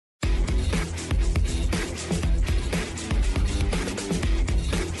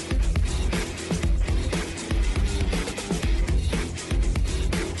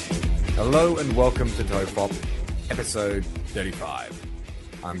Hello and welcome to TOFOP, episode 35.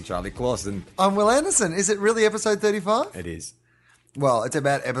 I'm Charlie Clausen. I'm Will Anderson. Is it really episode 35? It is. Well, it's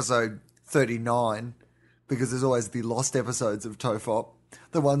about episode 39 because there's always the lost episodes of TOFOP.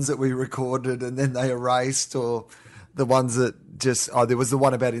 The ones that we recorded and then they erased, or the ones that just... Oh, there was the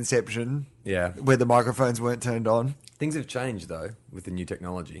one about Inception. Yeah. Where the microphones weren't turned on. Things have changed, though, with the new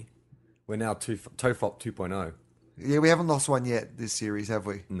technology. We're now TOFOP 2.0. Yeah, we haven't lost one yet this series, have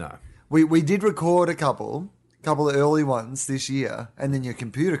we? No. We did record a couple of early ones this year, and then your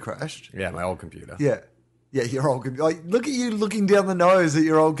computer crashed. Yeah, my old computer. Yeah, your old computer. Like, look at you looking down the nose at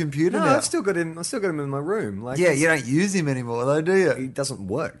your old computer No, now. I've still got him in my room. Like, Yeah, you don't use him anymore, though, do you? He doesn't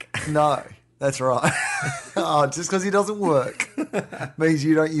work. No, that's right. Oh, just because he doesn't work means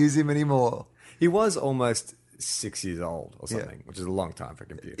you don't use him anymore. He was almost 6 years old or something, which is a long time for a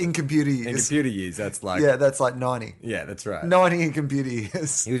computer. In computer years. In computer years, that's like... Yeah, that's like 90. Yeah, that's right. 90 in computer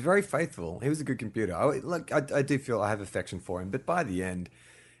years. He was very faithful. He was a good computer. I do feel I have affection for him, but by the end,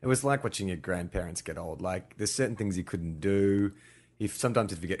 it was like watching your grandparents get old. Like, there's certain things he couldn't do.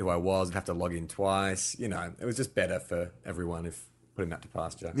 Sometimes he'd forget who I was and have to log in twice. You know, it was just better for everyone if put him out to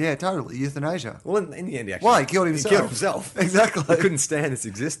pasture. Yeah, totally. Euthanasia. Well, in the end, he actually... Why? He killed himself. He killed himself. Exactly. He couldn't stand its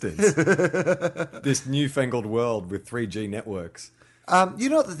existence. This newfangled world with 3G networks. You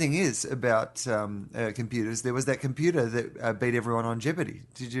know what the thing is about computers? There was that computer that beat everyone on Jeopardy.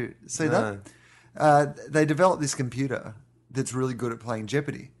 Did you see that? They developed this computer that's really good at playing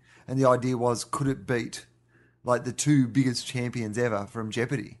Jeopardy. And the idea was, could it beat like the two biggest champions ever from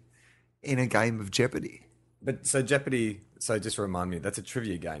Jeopardy in a game of Jeopardy? But so Jeopardy... So just remind me, that's a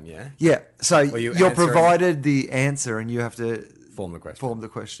trivia game, yeah? Yeah. So you're provided the answer and you have to... Form the question. Form the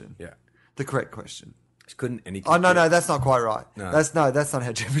question. Yeah. The correct question. Couldn't any computer... Oh, no, that's not quite right. No. That's not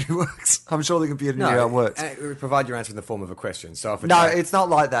how Jeopardy works. I'm sure the computer knew how it works. Provide your answer in the form of a question. So if it's not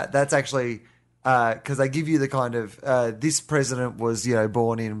like that. That's actually... Because they give you the kind of... this president was,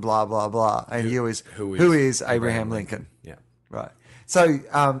 born in blah, blah, blah. And who is Abraham Lincoln? Yeah. Right. So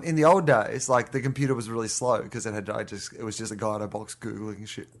in the old days, like the computer was really slow because it was just a guy in a box Googling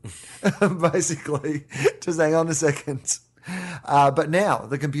shit. Basically, just hang on a second. But now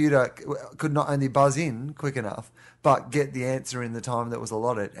the computer could not only buzz in quick enough, but get the answer in the time that was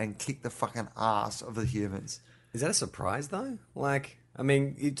allotted and kick the fucking ass of the humans. Is that a surprise though? Like, I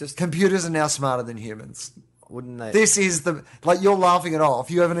mean, computers are now smarter than humans. Wouldn't they? This is you're laughing it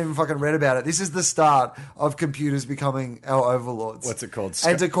off. You haven't even fucking read about it. This is the start of computers becoming our overlords. What's it called?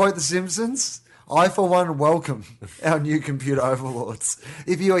 And to quote The Simpsons, I, for one, welcome our new computer overlords.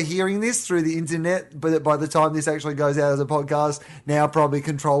 If you are hearing this through the internet, but by the time this actually goes out as a podcast, now probably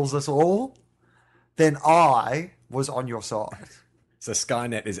controls us all, then I was on your side. So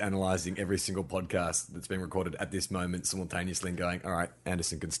Skynet is analysing every single podcast that's being recorded at this moment simultaneously and going, all right,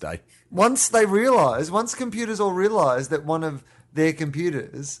 Anderson can stay. Once computers all realise that one of their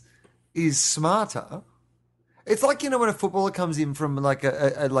computers is smarter, it's like, when a footballer comes in from like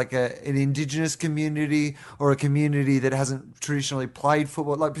an indigenous community or a community that hasn't traditionally played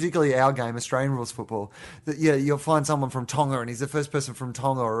football, like particularly our game, Australian rules football, that you'll find someone from Tonga and he's the first person from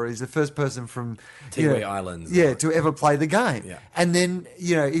Tonga or he's the first person from Tiwi Islands. Yeah, to ever play the game. Yeah. And then,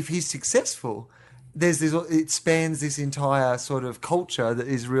 if he's successful, it spans this entire sort of culture that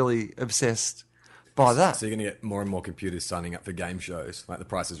is really obsessed by that. So you're going to get more and more computers signing up for game shows, like The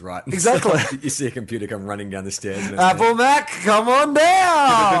Price is Right. Exactly. You see a computer come running down the stairs. And Apple Mac, come on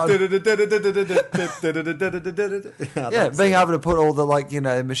down! Yeah, being able to put all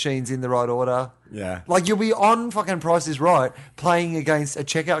the, machines in the right order. Yeah. Like, you'll be on fucking Price is Right playing against a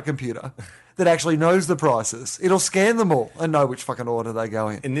checkout computer that actually knows the prices. It'll scan them all and know which fucking order they go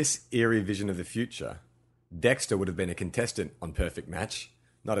in. In this eerie vision of the future, Dexter would have been a contestant on Perfect Match,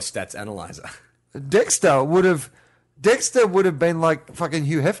 not a stats analyzer. Dexter would have been like fucking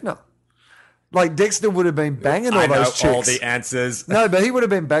Hugh Hefner. Like, Dexter would have been banging all those chicks. All the answers. No, but he would have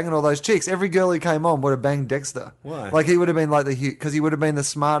been banging all those chicks. Every girl he came on would have banged Dexter. Why? Like, he would have been like because he would have been the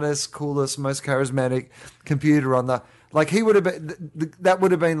smartest, coolest, most charismatic computer on the... Like, he would have been... That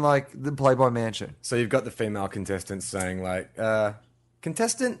would have been like the Playboy Mansion. So you've got the female contestants saying like,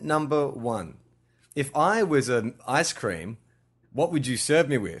 contestant number 1, if I was an ice cream, what would you serve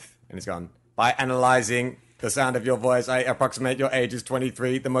me with? And it's gone... By analysing the sound of your voice, I approximate your age is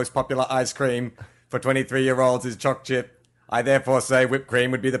 23. The most popular ice cream for 23-year-olds is choc chip. I therefore say whipped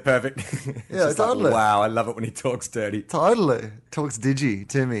cream would be the perfect... Yeah, totally. Like, wow, I love it when he talks dirty. Totally. Talks digi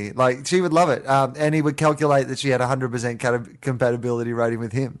to me. Like, she would love it. And he would calculate that she had 100% compatibility rating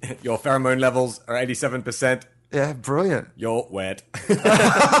with him. Your pheromone levels are 87%. Yeah, brilliant. You're wet.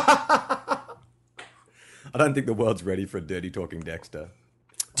 I don't think the world's ready for a dirty talking Dexter.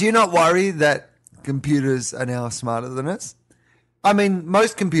 Do you not worry that computers are now smarter than us? I mean,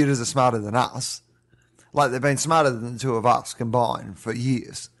 most computers are smarter than us. Like, they've been smarter than the two of us combined for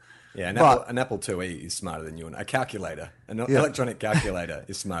years. Yeah, an Apple IIe is smarter than you and I. A calculator, an electronic calculator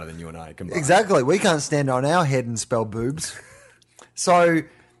is smarter than you and I combined. Exactly. We can't stand on our head and spell boobs. So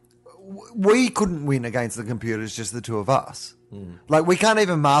we couldn't win against the computers, just the two of us. Like, we can't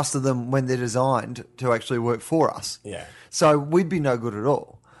even master them when they're designed to actually work for us. Yeah. So we'd be no good at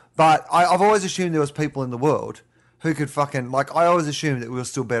all. But I've always assumed there was people in the world who could fucking... Like, I always assumed that we were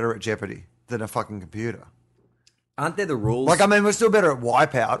still better at Jeopardy than a fucking computer. Aren't there the rules? Like, I mean, we're still better at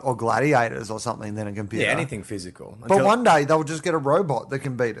Wipeout or Gladiators or something than a computer. Yeah, anything physical. But one day they'll just get a robot that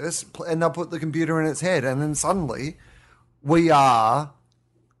can beat us, and they'll put the computer in its head, and then suddenly we are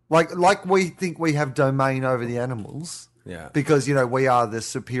like we think we have domain over the animals. Yeah. Because, you know, we are the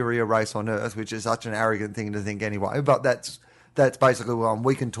superior race on Earth, which is such an arrogant thing to think anyway. But that's basically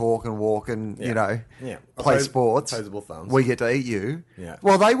we can talk and walk and you know play sports. Opposable thumbs. We get to eat you. Yeah.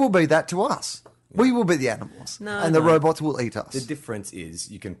 Well, they will be that to us. We will be the animals, the robots will eat us. The difference is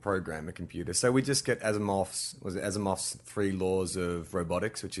you can program a computer. So we just get Asimov's 3 laws of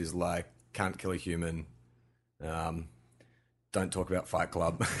robotics, which is like can't kill a human, don't talk about Fight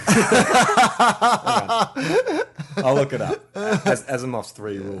Club. I'll look it up. Asimov's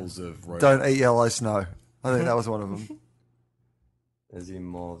 3 rules of robotics. Don't eat yellow snow. I think that was one of them.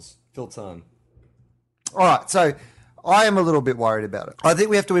 Asimov's. Fill time. All right, so I am a little bit worried about it. I think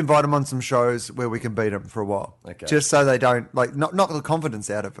we have to invite them on some shows where we can beat them for a while. Okay. Just so they don't, like, knock the confidence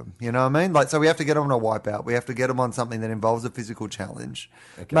out of them. You know what I mean? Like, so we have to get them on a Wipeout. We have to get them on something that involves a physical challenge.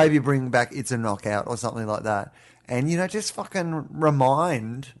 Okay. Maybe bring back It's a Knockout or something like that. And, you know, just fucking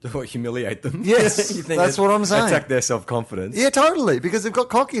remind... Humiliate them? Yes, that's what I'm saying. Attack their self-confidence. Yeah, totally, because they've got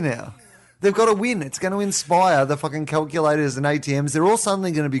cocky now. They've got to win. It's going to inspire the fucking calculators and ATMs. They're all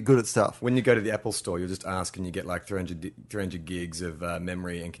suddenly going to be good at stuff. When you go to the Apple store, you'll just ask, can you get like 300 gigs of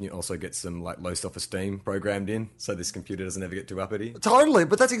memory, and can you also get some like low self-esteem programmed in so this computer doesn't ever get too uppity? Totally,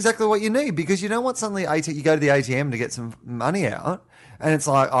 but that's exactly what you need, because you don't want suddenly you go to the ATM to get some money out, and it's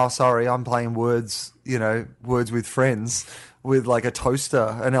like, oh, sorry, I'm playing words with friends with like a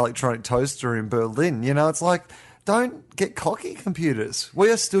toaster, an electronic toaster in Berlin. You know, it's like... Don't get cocky, computers. We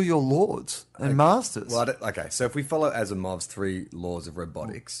are still your lords and masters. Well, okay, so if we follow Asimov's 3 laws of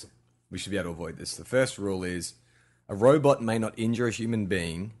robotics, we should be able to avoid this. The first rule is a robot may not injure a human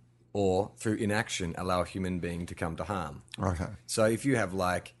being or, through inaction, allow a human being to come to harm. Okay. So if you have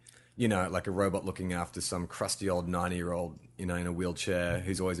like a robot looking after some crusty old 90-year-old, in a wheelchair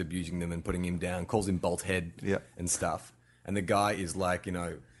who's always abusing them and putting him down, calls him bolt head and stuff, and the guy is like,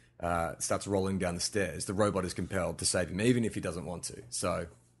 starts rolling down the stairs, the robot is compelled to save him, even if he doesn't want to. So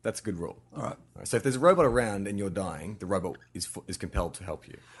that's a good rule. All right. So if there's a robot around and you're dying, the robot is compelled to help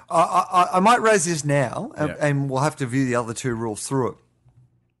you. I might raise this now, and we'll have to view the other 2 rules through it.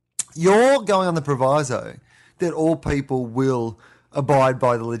 You're going on the proviso that all people will abide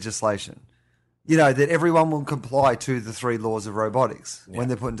by the legislation. You know, that everyone will comply to the 3 laws of robotics when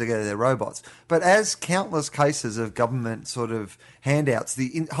they're putting together their robots. But as countless cases of government sort of handouts,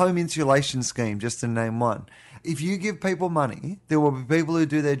 the home insulation scheme, just to name one, if you give people money, there will be people who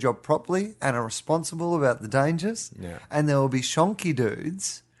do their job properly and are responsible about the dangers. Yeah. And there will be shonky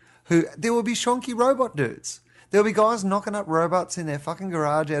dudes there will be shonky robot dudes. There'll be guys knocking up robots in their fucking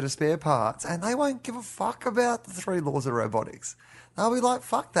garage out of spare parts, and they won't give a fuck about the 3 laws of robotics. They'll be like,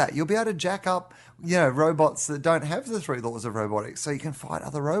 fuck that. You'll be able to jack up, robots that don't have the 3 laws of robotics, so you can fight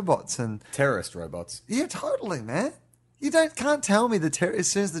other robots and terrorist robots. Yeah, totally, man. You can't tell me as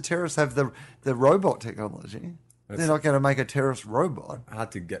soon as the terrorists have the robot technology, they're not going to make a terrorist robot.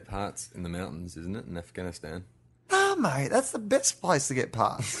 Hard to get parts in the mountains, isn't it, in Afghanistan? No, mate, that's the best place to get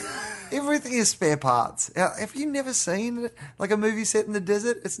parts. Everything is spare parts. Have you never seen like a movie set in the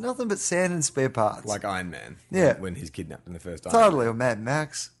desert? It's nothing but sand and spare parts. Like Iron Man. Yeah. When he's kidnapped in the first Iron Totally, Man. or Mad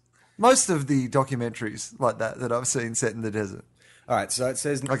Max. Most of the documentaries like that I've seen set in the desert. All right, so it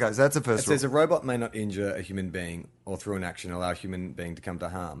says... Okay, so that's the first rule. It says a robot may not injure a human being or through an action allow a human being to come to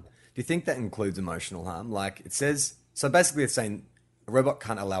harm. Do you think that includes emotional harm? Like it says... So basically it's saying a robot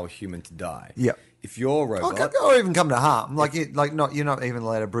can't allow a human to die. Yeah. If your robot... Or even come to harm. You're not even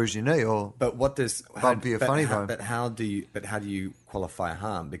allowed to bruise your knee or... But what does... Bump your funny bone. But how do you qualify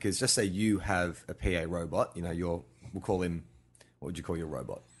harm? Because just say you have a PA robot, we'll call him... What would you call your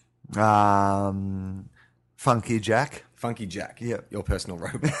robot? Funky Jack. Funky Jack. Yeah. Your personal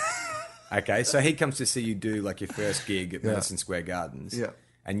robot. Okay, so he comes to see you do like your first gig at Madison Square Gardens. Yeah.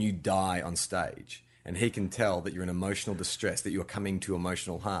 And you die on stage. and he can tell that you're in emotional distress, that you're coming to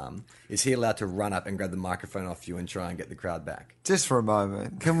emotional harm, is he allowed to run up and grab the microphone off you and try and get the crowd back? Just for a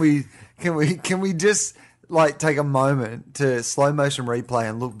moment, can we just like take a moment to slow motion replay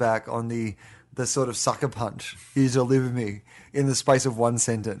and look back on the sort of sucker punch you delivered me in the space of one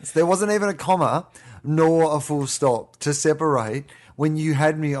sentence? There wasn't even a comma nor a full stop to separate when you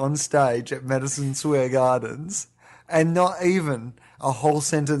had me on stage at Madison Square Gardens, and not even a whole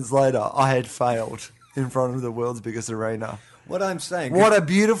sentence later, I had failed in front of the world's biggest arena. What I'm saying... What a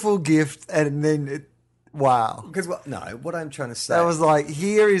beautiful gift, and then... Wow. Because what I'm trying to say... That was like,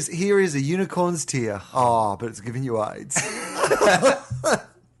 here is a unicorn's tear. Oh, but it's giving you AIDS.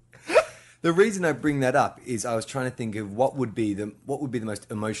 The reason I bring that up is I was trying to think of what would be the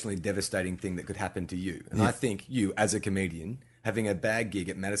most emotionally devastating thing that could happen to you. And I think you, as a comedian, having a bad gig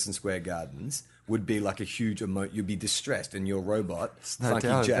at Madison Square Gardens would be like a huge you'd be distressed, and your robot, Funky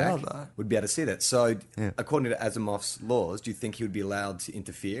Jack, would be able to see that. So, according to Asimov's laws, do you think he would be allowed to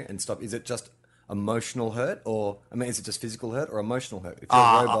interfere and stop? Is it just emotional hurt, or is it just physical hurt or emotional hurt? If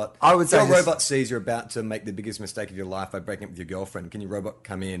your robot sees you're about to make the biggest mistake of your life by breaking up with your girlfriend, can your robot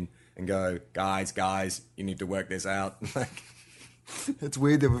come in and go, guys, you need to work this out? Like, it's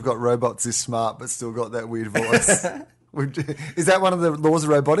weird that we've got robots this smart but still got that weird voice. Is that one of the laws of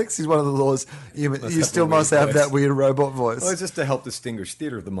robotics? Is one of the laws you still must have that weird robot voice? Well, it's just to help distinguish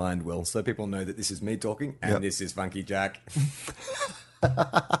theatre of the mind, Will, so people know that this is me talking and this is Funky Jack.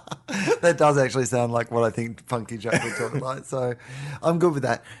 That does actually sound like what I think Funky Jack would talk like, so I'm good with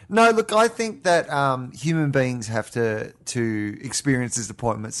that. No, look, I think that human beings have to experience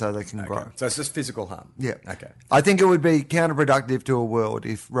disappointment so they can grow. So it's just physical harm? Yeah. Okay. I think it would be counterproductive to a world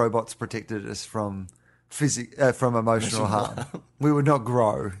if robots protected us from emotional harm. We would not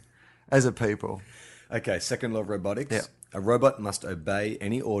grow as a people. Okay, second law of robotics. Yeah. A robot must obey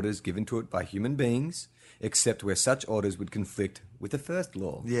any orders given to it by human beings, except where such orders would conflict with the first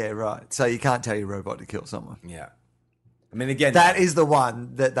law. Yeah, right. So you can't tell your robot to kill someone. Yeah. Again... That is the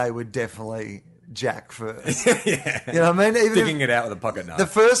one that they would definitely jack first. Yeah. You know what I mean? Sticking it out with a pocket knife. The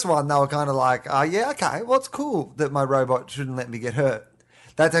first one, they were kind of like, yeah, okay, well, it's cool that my robot shouldn't let me get hurt.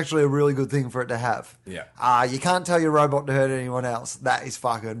 That's actually a really good thing for it to have. Yeah. You can't tell your robot to hurt anyone else. That is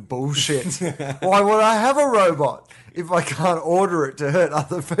fucking bullshit. Why would I have a robot if I can't order it to hurt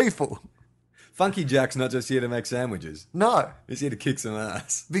other people? Funky Jack's not just here to make sandwiches. No. He's here to kick some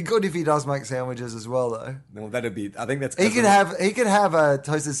ass. Be good if he does make sandwiches as well, though. Well, I think that's... He could have a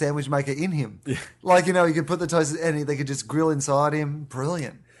toasted sandwich maker in him. Yeah. Like, you could put the toasted... and they could just grill inside him.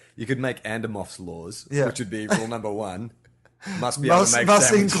 Brilliant. You could make Andimov's laws, which would be rule number 1. Must be able to make must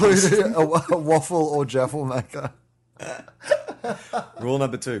sandwiches. Include a waffle or jaffle maker. Rule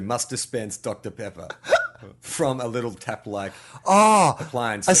number 2, must dispense Dr. Pepper from a little tap-like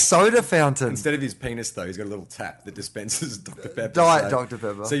appliance. A soda fountain. Instead of his penis, though, he's got a little tap that dispenses Dr. Pepper. Diet Dr.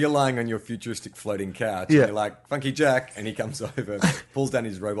 Pepper. So you're lying on your futuristic floating couch, and you're like, Funky Jack, and he comes over, pulls down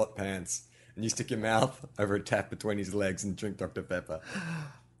his robot pants, and you stick your mouth over a tap between his legs and drink Dr. Pepper.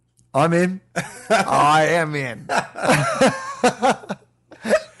 I'm in. I am in.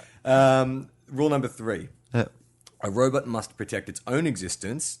 Rule number 3. Yeah. A robot must protect its own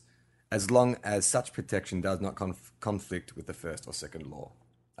existence as long as such protection does not conflict with the first or second law.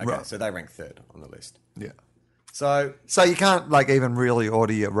 Okay, right. So they rank 3rd on the list. Yeah. So you can't even really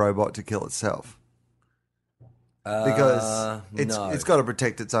order your robot to kill itself because it's got to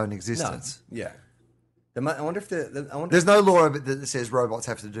protect its own existence. No. Yeah. I wonder if there's no law that says robots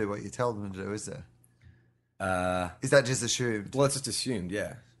have to do what you tell them to do, is there? Is that just assumed? Well, it's just assumed,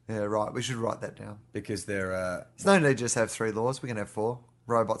 yeah. Yeah, right. We should write that down. Because they're... There's no need to just have 3 laws. We can have 4.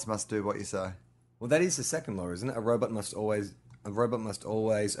 Robots must do what you say. Well, that is the second law, isn't it? A robot must always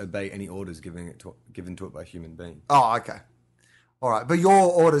obey any orders given to it by a human being. Oh, okay. All right. But your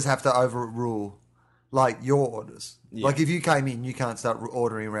orders have to overrule, your orders. Yeah. Like, if you came in, you can't start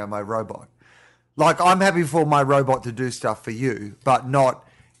ordering around my robot. Like, I'm happy for my robot to do stuff for you, but not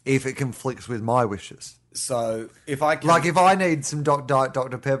if it conflicts with my wishes. So, if I can... Like, if I need some Diet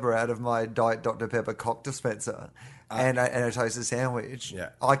Dr. Pepper out of my Diet Dr. Pepper cock dispenser and a toasted sandwich,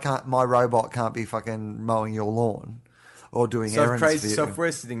 my robot can't be fucking mowing your lawn or doing errands for you. So, if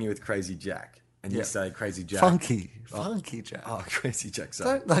we're sitting here with Crazy Jack and you say, Crazy Jack... Funky Jack. Oh, Crazy Jack,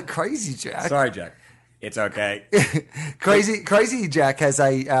 sorry. Don't like Crazy Jack. Sorry, Jack. It's okay. Crazy Jack has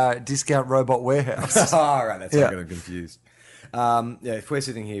a discount robot warehouse. All right, that's why I got confused. If we're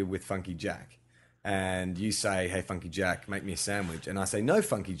sitting here with Funky Jack and you say, hey, Funky Jack, make me a sandwich, and I say, no,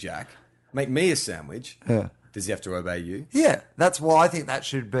 Funky Jack, make me a sandwich, Does he have to obey you? Yeah, that's why I think that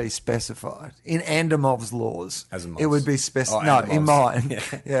should be specified in Andimov's laws. Asimov's. It would be no, in Andimov's.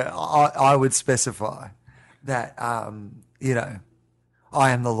 mine. Yeah, I would specify that.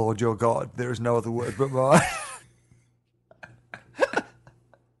 I am the Lord your God. There is no other word but mine.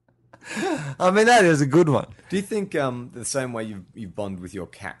 I mean, that is a good one. Do you think the same way you bond with your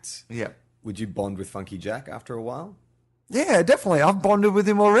cats? Yeah. Would you bond with Funky Jack after a while? Yeah, definitely. I've bonded with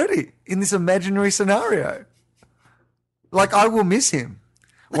him already in this imaginary scenario. Like, I will miss him.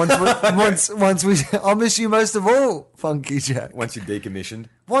 Once I'll miss you most of all, Funky Jack. Once you're decommissioned?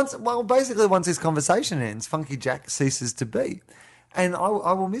 Basically, once this conversation ends, Funky Jack ceases to be. And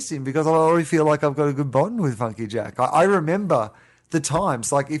I will miss him because I already feel like I've got a good bond with Funky Jack. I remember the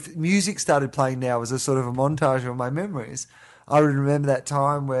times, like if music started playing now as a sort of a montage of my memories, I would remember that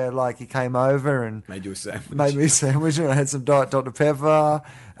time where like he came over and made you a sandwich. Made me a sandwich and I had some Diet Dr. Pepper.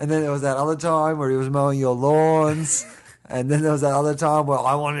 And then there was that other time where he was mowing your lawns. And then there was that other time where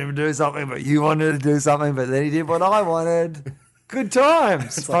I wanted him to do something, but you wanted to do something, but then he did what I wanted. Good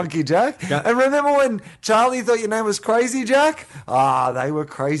times, Funky Jack. And remember when Charlie thought your name was Crazy Jack? They were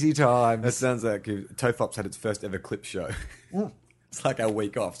crazy times. That sounds like TOFOP's had its first ever clip show. It's like our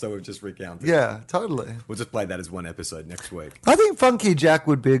week off, so we've just recounted. Yeah, totally. We'll just play that as one episode next week. I think Funky Jack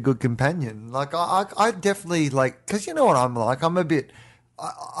would be a good companion. Like, I definitely, like, because you know what I'm like? I'm a bit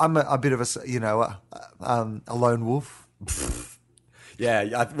of a lone wolf.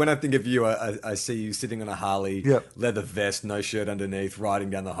 Yeah, when I think of you, I see you sitting on a Harley, Yep. leather vest, no shirt underneath, riding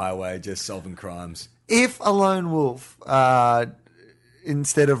down the highway, just solving crimes. If a lone wolf,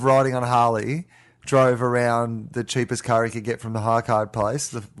 instead of riding on a Harley, drove around the cheapest car he could get from the hire card place,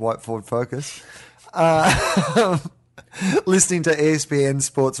 the white Ford Focus, listening to ESPN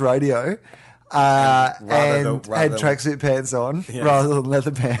Sports Radio, and had tracksuit pants on rather than leather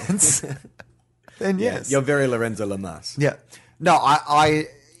pants, then yes. You're very Lorenzo Lamas. Yeah. No,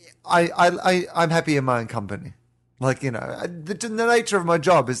 I'm happy in my own company. Like, you know, the nature of my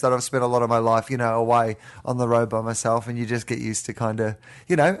job is that I've spent a lot of my life, you know, away on the road by myself, and you just get used to kind of,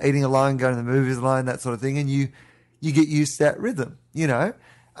 you know, eating alone, going to the movies alone, that sort of thing, and you get used to that rhythm, you know.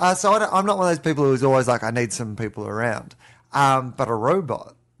 So I'm not one of those people who's always like, I need some people around. But a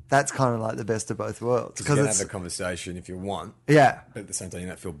robot, that's kind of like the best of both worlds. Because you can have a conversation if you want. Yeah. But at the same time, you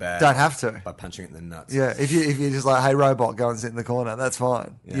don't feel bad. Don't have to. By punching it in the nuts. Yeah. If you're just like, hey, robot, go and sit in the corner, that's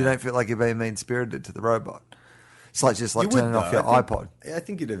fine. Yeah. You don't feel like you're being mean-spirited to the robot. It's like just like turning off your iPod. I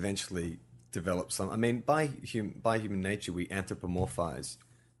think you'd eventually develop some. I mean, by human nature, we anthropomorphize.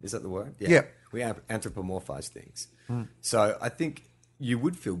 Is that the word? Yeah. We anthropomorphize things. So I think you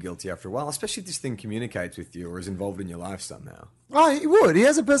would feel guilty after a while, especially if this thing communicates with you or is involved in your life somehow. Oh, he would. He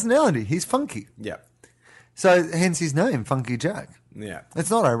has a personality. He's funky. Yeah. So hence his name, Funky Jack. Yeah. It's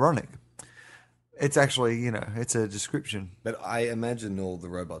not ironic. It's actually, you know, it's a description. But I imagine all the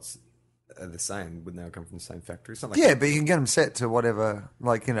robots are the same. Wouldn't they all come from the same factory? It's not like Yeah, but you can get them set to whatever,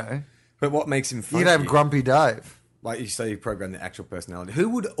 like, you know. But what makes him funky? You can have Grumpy Dave. Like you say, you program the actual personality. Who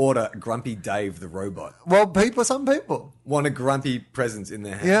would order Grumpy Dave the robot? Well, some people. Want a grumpy presence in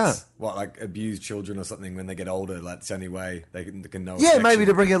their house. Yeah. What, like abused children or something when they get older? Like, it's the only way they can know. Yeah, affection. maybe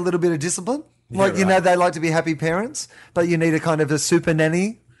to bring a little bit of discipline. Like, you know, they like to be happy parents, but you need a kind of a super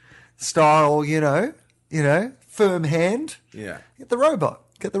nanny style, you know, firm hand. Yeah. Get the robot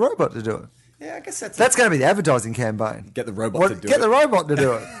to do it. Yeah, I guess that's going to be the advertising campaign. Get the robot to do it. Get the robot to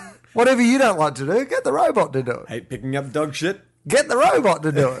do it. Whatever you don't like to do, get the robot to do it. Hate picking up dog shit. Get the robot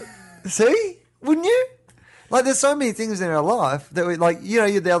to do it. See? Wouldn't you? Like, there's so many things in our life that we, like, you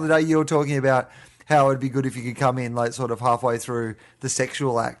know, the other day you were talking about how it'd be good if you could come in, like, sort of halfway through the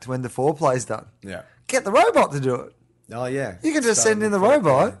sexual act when the foreplay's done. Yeah. Get the robot to do it. Oh, yeah. You can just send in the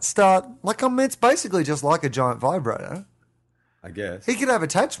robot, like, I mean, it's basically just like a giant vibrator. I guess. He could have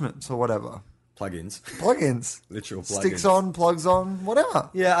attachments or whatever. Plugins. Literal plugins. Sticks on, plugs on,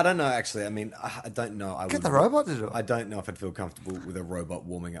 whatever. Yeah, I don't know, actually. I mean, I don't know. Get the robot to do it. I don't know if I'd feel comfortable with a robot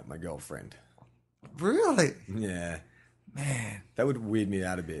warming up my girlfriend. Really? Yeah. Man. That would weird me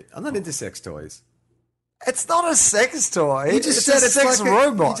out a bit. I'm not into sex toys. It's not a sex toy. You just said it's sex like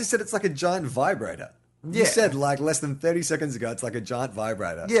robot. You just said it's like a giant vibrator. Yeah. You said like less than 30 seconds ago it's like a giant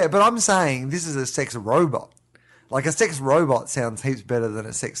vibrator. Yeah, but I'm saying this is a sex robot. Like, a sex robot sounds heaps better than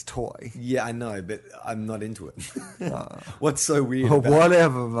a sex toy. Yeah, I know, but I'm not into it. What's so weird Well, about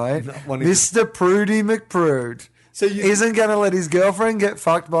whatever, mate. Mr. Prudy McPrude isn't going to let his girlfriend get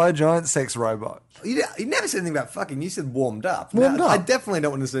fucked by a giant sex robot. You never said anything about fucking. You said warmed up. Warmed up. I definitely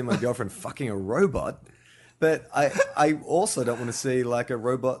don't want to see my girlfriend fucking a robot. But I also don't want to see, like, a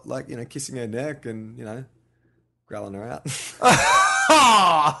robot, like, you know, kissing her neck and, you know, growling her out.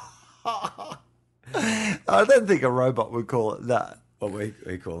 I don't think a robot would call it that. What we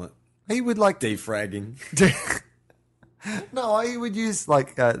call it? He would like Defragging. No, he would use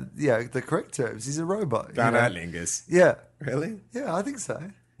like the correct terms. He's a robot. Cunnilingus. Yeah. Really? Yeah, I think so.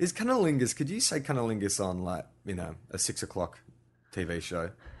 Is cunnilingus, could you say cunnilingus on like, a 6 o'clock TV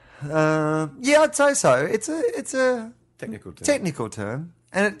show? Yeah, I'd say so. It's a Technical term.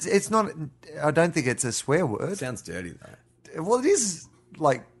 and it's not. I don't think it's a swear word. Sounds dirty though. Well, it is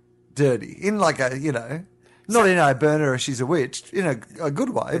like dirty in like a not in a burner or she's a witch in a good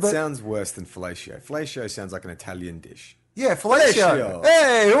way. It but sounds worse than fellatio. Fellatio sounds like an Italian dish. yeah, fellatio. Fellatio.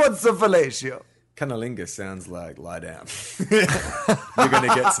 Hey, who wants some fellatio? Cunnilingus sounds like lie down. You're going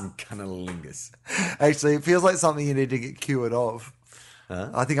to get some cunnilingus. Actually, it feels like something you need to get cured of.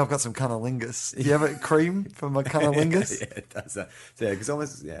 Huh? I think I've got some cunnilingus. Do you have a cream for my cunnilingus? Yeah, it does. Yeah, because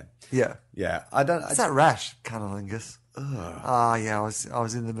almost, yeah. Yeah. Yeah, I don't... What's that rash? Cunnilingus. Yeah, I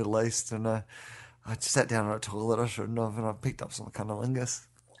was in the Middle East and I just sat down on a toilet I shouldn't have and I picked up some cunnilingus.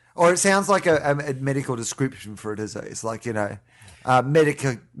 Or it sounds like a medical description for a disease, like, medicatosis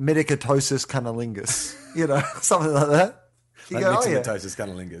cunnilingus, something like that. You Like go, myxomatosis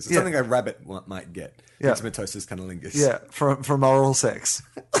cunnilingus. It's Yeah. something a rabbit might get. Yeah. Myxomatosis cunnilingus. Yeah, from oral sex.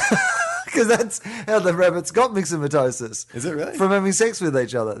 Because that's how the rabbits got myxomatosis. Is it really? From having sex with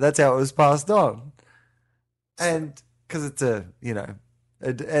each other. That's how it was passed on. And because it's and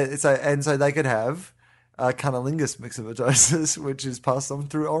so they could have cunnilingus myxomatosis, which is passed on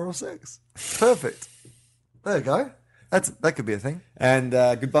through oral sex. Perfect. There you go. That could be a thing. And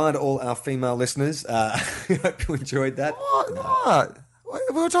goodbye to all our female listeners. Hope you enjoyed that. What?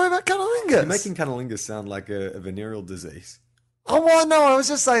 We were talking about cunnilingus. You're making cunnilingus sound like a venereal disease. Oh, well, no, I was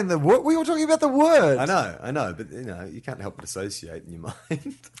just saying the word. We were talking about the word. I know, but you can't help but associate in your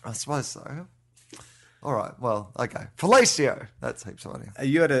mind. I suppose so. All right, well, okay. Fellatio. That's heaps funny.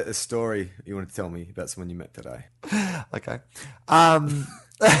 You had a story you wanted to tell me about someone you met today. Okay. Are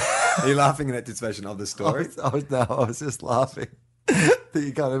you laughing in anticipation of the story? I was just laughing. That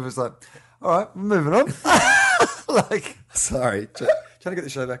you kind of was like, all right, moving on. Sorry, trying to get the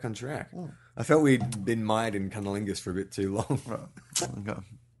show back on track. I felt we'd been mired in cunnilingus for a bit too long. Okay.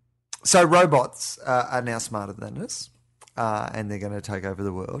 So robots are now smarter than us, and they're going to take over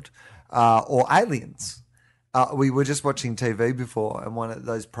the world, or aliens. We were just watching TV before, and one of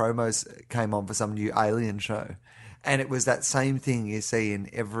those promos came on for some new alien show, and it was that same thing you see in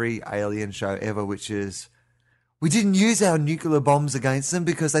every alien show ever, which is we didn't use our nuclear bombs against them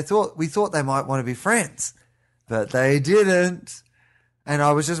because we thought they might want to be friends, but they didn't. And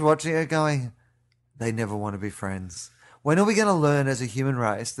I was just watching it going, they never want to be friends. When are we going to learn as a human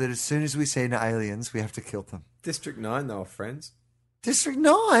race that as soon as we see aliens, we have to kill them? District 9, they were friends. District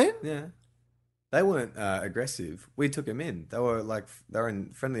 9? Yeah. They weren't aggressive. We took them in. They were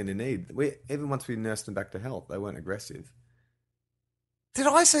friendly and in need. Even once we nursed them back to health, they weren't aggressive. Did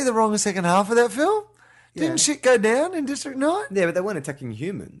I see the wrong second half of that film? Yeah. Didn't shit go down in District 9? Yeah, but they weren't attacking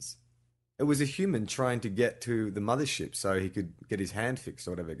humans. It was a human trying to get to the mothership so he could get his hand fixed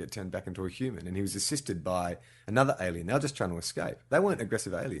or whatever, get turned back into a human. And he was assisted by another alien. They were just trying to escape. They weren't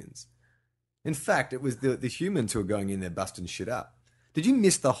aggressive aliens. In fact, it was the humans who were going in there busting shit up. Did you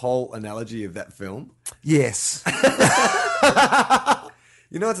miss the whole analogy of that film? Yes.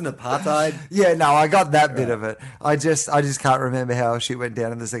 You know it's an apartheid? Yeah, no, I got that bit of it. I just can't remember how shit went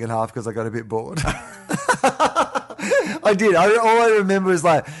down in the second half because I got a bit bored. I did. All I remember was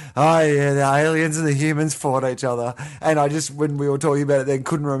like, oh yeah, the aliens and the humans fought each other. And I just, when we were talking about it then,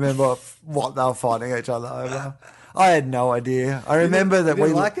 couldn't remember what they were fighting each other over. I had no idea. I remember that you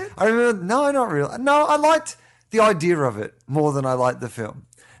didn't like it? I remember, no, not really. No, I liked the idea of it more than I liked the film.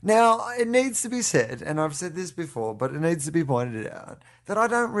 Now, it needs to be said, and I've said this before, but it needs to be pointed out, that I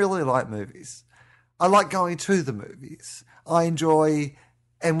don't really like movies. I like going to the movies. I enjoy,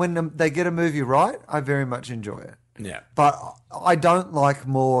 and when they get a movie right, I very much enjoy it. Yeah. But I don't like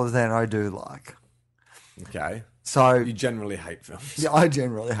more than I do like. Okay. So You generally hate films. yeah, I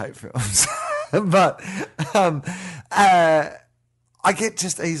generally hate films. But I get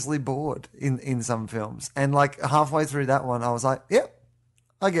just easily bored in some films. And like halfway through that one, I was like, yep,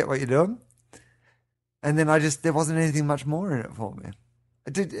 I get what you're doing. And then there wasn't anything much more in it for me.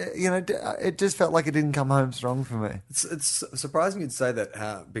 It did, it just felt like it didn't come home strong for me. It's surprising you'd say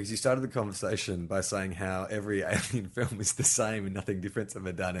that because you started the conversation by saying how every alien film is the same and nothing different's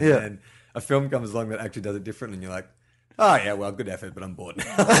ever done. And then a film comes along that actually does it different and you're like, oh yeah, well, good effort, but I'm bored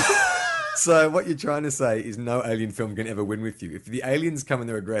now. So what you're trying to say is no alien film can ever win with you. If the aliens come and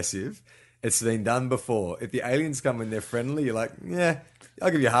they're aggressive, It's been done before. If the aliens come and they're friendly, you're like, yeah,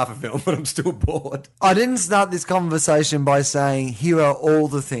 I'll give you half a film, but I'm still bored. I didn't start this conversation by saying, here are all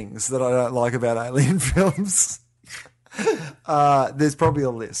the things that I don't like about alien films. There's probably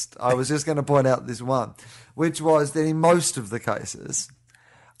a list. I was just going to point out this one, which was that in most of the cases,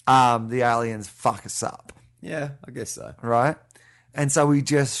 the aliens fuck us up. Yeah, I guess so. Right? And so we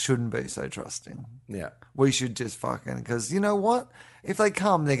just shouldn't be so trusting. Yeah. We should just fucking, because you know what? If they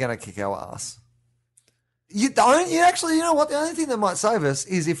come, they're going to kick our ass. You know what? The only thing that might save us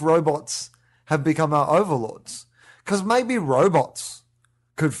is if robots have become our overlords. Because maybe robots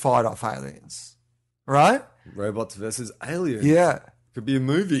could fight off aliens. Right? Robots versus aliens. Yeah. Could be a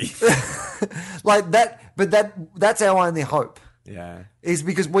movie. Like that, but that's our only hope. Yeah. Is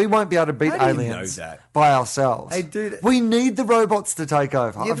because we won't be able to beat How do you aliens know that? by ourselves. Hey, dude. We need the robots to take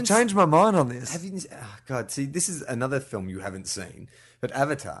over. I've changed my mind on this. Have you? Oh God, see, this is another film you haven't seen, but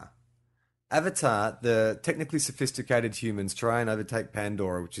Avatar. Avatar, the technically sophisticated humans try and overtake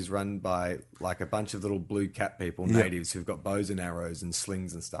Pandora, which is run by like a bunch of little blue cap people, natives who've got bows and arrows and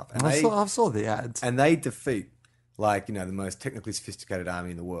slings and stuff. And I saw the ads. And they defeat, like, the most technically sophisticated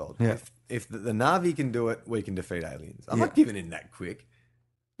army in the world. Yeah. If the Na'vi can do it, we can defeat aliens. I'm not giving in that quick.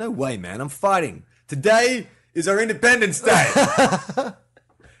 No way, man. I'm fighting. Today is our Independence Day.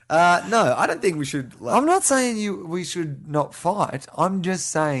 No, I don't think we should. I'm not saying we should not fight. I'm just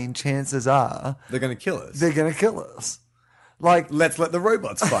saying chances are They're going to kill us. they're going to kill us. Like, Let's let the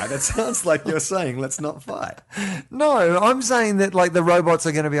robots fight. That sounds like you're saying let's not fight. no, I'm saying that like the robots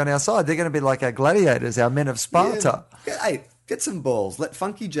are going to be on our side. They're going to be like our gladiators, our men of Sparta. Yeah. Hey, get some balls. Let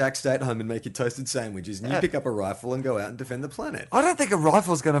Funky Jack stay at home and make your toasted sandwiches, and you pick up a rifle and go out and defend the planet. I don't think a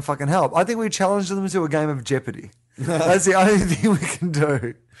rifle's going to fucking help. I think we challenge them to a game of Jeopardy. That's the only thing we can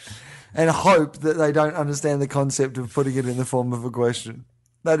do. And hope that they don't understand the concept of putting it in the form of a question.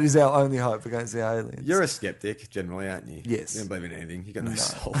 That is our only hope against the aliens. You're a skeptic, generally, aren't you? Yes. You don't believe in anything. You got no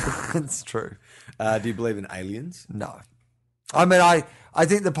soul. It's true. Do you believe in aliens? No. I mean, I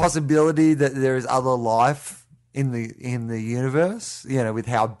think the possibility that there is other life in the universe, with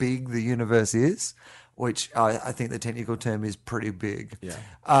how big the universe is, which I think the technical term is pretty big. Yeah.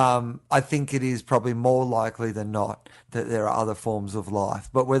 I think it is probably more likely than not that there are other forms of life.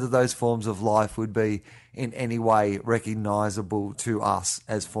 But whether those forms of life would be in any way recognizable to us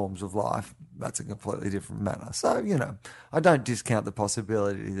as forms of life, that's a completely different matter. So, I don't discount the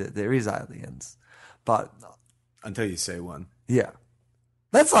possibility that there is aliens. But Until you see one. yeah.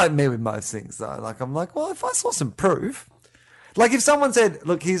 That's like me with most things, though. Like, I'm like, well, if I saw some proof, like if someone said,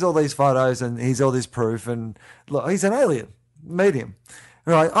 look, here's all these photos and here's all this proof and look, he's an alien, meet him.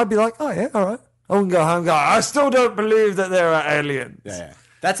 Right? I'd be like, oh, yeah, all right. I wouldn't go home and go, I still don't believe that there are aliens. Yeah.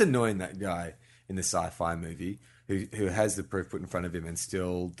 That's annoying, that guy in the sci-fi movie who has the proof put in front of him and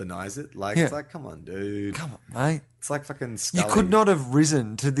still denies it. Like, It's like, come on, dude. Come on, mate. It's like fucking Scully. You could not have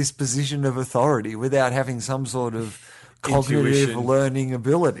risen to this position of authority without having some sort of cognitive Intuition. learning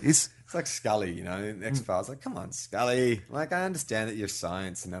abilities. It's like Scully, in X-Files. Like, come on, Scully. Like, I understand that you're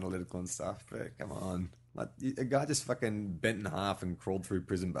science and analytical and stuff, but come on. Like, a guy just fucking bent in half and crawled through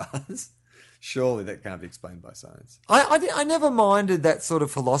prison bars. Surely that can't be explained by science. I never minded that sort of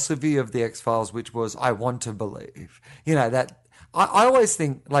philosophy of the X-Files, which was, I want to believe. That I always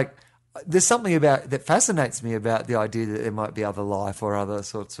think, like, there's something about that fascinates me about the idea that there might be other life or other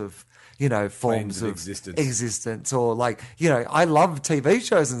sorts of, forms of existence. Or like, I love TV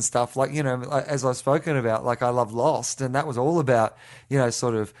shows and stuff like, as I've spoken about, like I love Lost, and that was all about,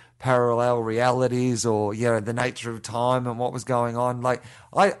 sort of parallel realities or, the nature of time and what was going on. Like,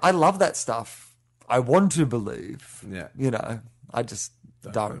 I love that stuff. I want to believe. Yeah. I just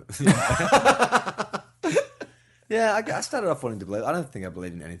don't. Yeah, I started off wanting to believe. I don't think I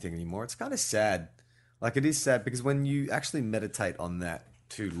believe in anything anymore. It's kind of sad. Like, it is sad because when you actually meditate on that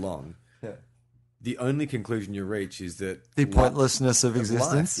too long, the only conclusion you reach is that the pointlessness of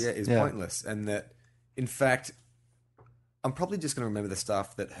existence is pointless, and that in fact I'm probably just going to remember the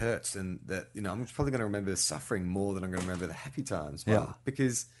stuff that hurts, and that I'm probably going to remember suffering more than I'm going to remember the happy times.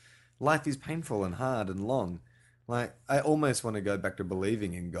 Because life is painful and hard and long. Like, I almost want to go back to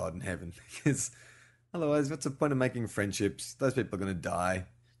believing in God and heaven, because otherwise, what's the point of making friendships? Those people are going to die.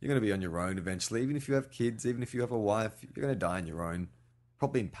 You're going to be on your own eventually. Even if you have kids, even if you have a wife, you're going to die on your own.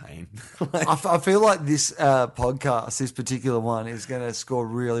 Probably in pain. I feel like this podcast, this particular one, is going to score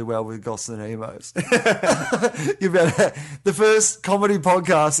really well with Goss and Emos. You better the first comedy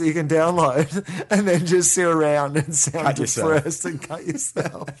podcast that you can download, and then just sit around and sound depressed and cut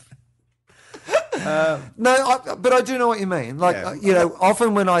yourself. But I do know what you mean. Like,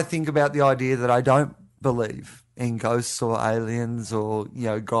 often when I think about the idea that I don't believe in ghosts or aliens or,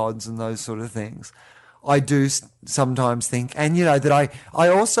 gods and those sort of things, I do sometimes think, and, that I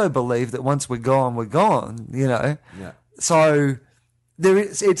also believe that once we're gone, Yeah. So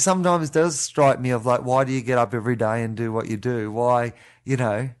it sometimes does strike me of like, why do you get up every day and do what you do? Why,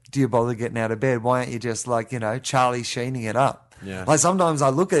 do you bother getting out of bed? Why aren't you just like, Charlie Sheening it up? Yeah. Like sometimes I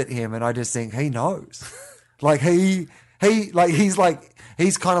look at him and I just think he knows. Like he's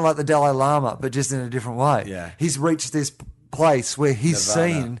kind of like the Dalai Lama, but just in a different way. Yeah. He's reached this place where he's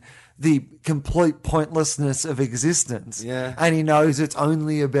Nirvana. seen the complete pointlessness of existence. Yeah. And he knows it's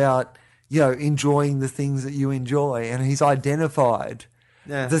only about, enjoying the things that you enjoy. And he's identified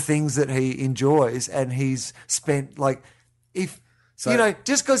Yeah. the things that he enjoys. And he's spent like,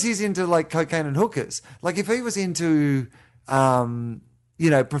 just because he's into like cocaine and hookers, like if he was into, a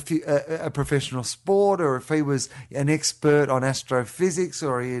professional sport, or if he was an expert on astrophysics,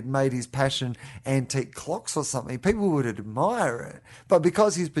 or he had made his passion antique clocks or something, people would admire it. But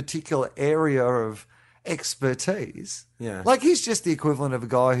because his particular area of expertise, like he's just the equivalent of a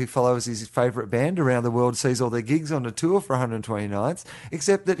guy who follows his favourite band around the world, sees all their gigs on a tour for 120 nights,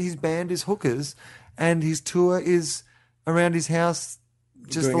 except that his band is hookers and his tour is around his house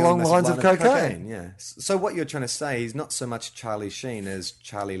just Doing along a lines massive of line cocaine. Yeah. So what you're trying to say, he's not so much Charlie Sheen as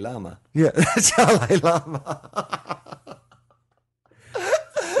Charlie Lama. Yeah, Charlie Lama.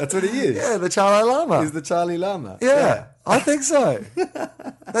 That's what he is. Yeah, the Charlie Lama. He's the Charlie Lama. Yeah, I think so.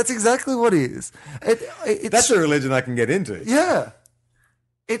 That's exactly what he is. That's a religion I can get into. Yeah.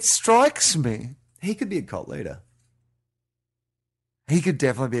 It strikes me. He could be a cult leader. He could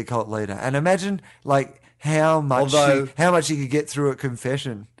definitely be a cult leader. And imagine, like, how much he could get through at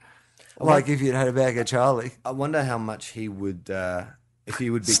confession. Like, if you'd had a bag of Charlie. I wonder how much he would, if he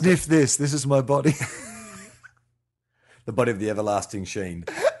would be... Sniff this. This is my body. The body of the everlasting Sheen.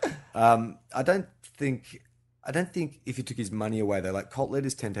 I don't think if you took his money away, though, like cult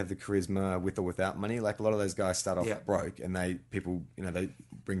leaders tend to have the charisma with or without money. Like a lot of those guys start off broke and they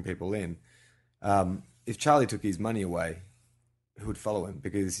bring people in. If Charlie took his money away, who would follow him?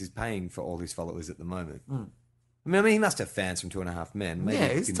 Because he's paying for all his followers at the moment. I mean, he must have fans from 2.5 Men.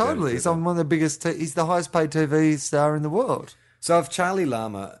 Maybe he's totally. He's one of the biggest. He's the highest paid TV star in the world. So if Charlie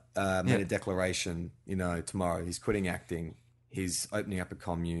Lama made a declaration, tomorrow he's quitting acting, he's opening up a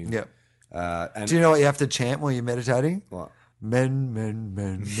commune. Yep. And do you know what you have to chant while you're meditating? What? Men, men,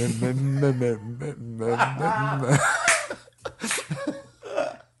 men, men, men, men, men, men, men, men.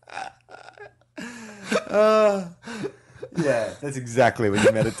 Yeah, that's exactly what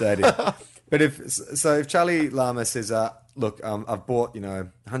you're meditating. But if Charlie Lama says, "Look, I've bought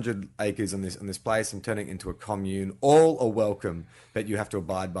 100 acres on this place. I'm turning it into a commune. All are welcome, but you have to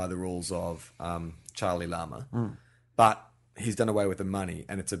abide by the rules of Charlie Lama." But he's done away with the money,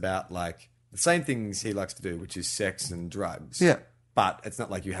 and it's about like the same things he likes to do, which is sex and drugs. Yeah. But it's not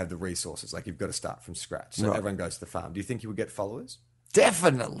like you have the resources. Like you've got to start from scratch. So Right. everyone goes to the farm. Do you think he would get followers?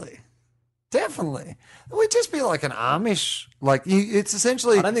 Definitely. It would just be like an Amish. Like it's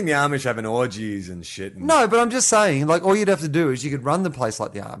essentially. I don't think the Amish having orgies and shit. No, but I'm just saying, like, all you'd have to do is you could run the place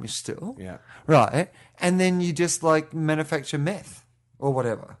like the Amish still. Yeah. Right. And then you just, like, manufacture meth or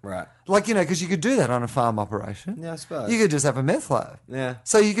whatever. Right. Like, because you could do that on a farm operation. Yeah, I suppose. You could just have a meth lab. Yeah.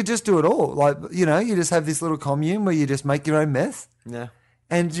 So you could just do it all. Like, you just have this little commune where you just make your own meth Yeah.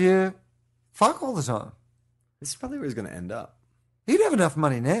 and you fuck all the time. This is probably where he's going to end up. He'd have enough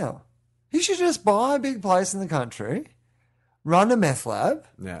money now. He should just buy a big place in the country, run a meth lab,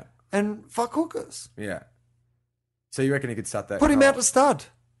 Yeah. and fuck hookers. Yeah. So you reckon he could start that? Put him cult? out to stud.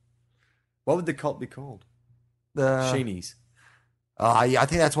 What would the cult be called? The Sheenies. yeah, I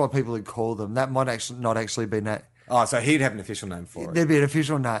think that's what people would call them. That might actually not actually be that. Oh, so he'd have an official name for it. There'd be an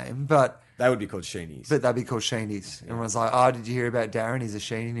official name, but They would be called Sheenies. they'd be called Sheenies. Everyone's like, "Oh, did you hear about Darren? He's a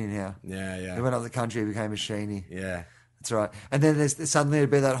Sheenie now." Yeah, He yeah. went up the country, he became a Sheenie. Yeah. That's right. And then there's suddenly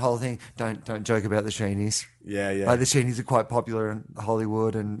it'd be that whole thing. Don't joke about the Sheenies. Yeah, yeah. Like the Sheenies are quite popular in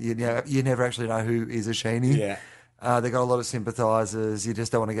Hollywood, and you never actually know who is a Sheenie. Yeah. They got a lot of sympathisers. You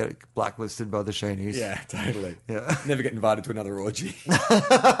just don't want to get blacklisted by the Sheenies. Yeah, totally. Yeah. Never get invited to another orgy.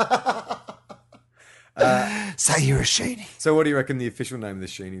 Say you're a Sheenie. So what do you reckon the official name of the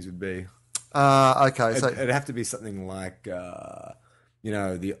Sheenies would be? Okay, so It'd have to be something like, the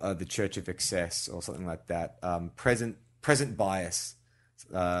Church of Excess or something like that. Present Bias.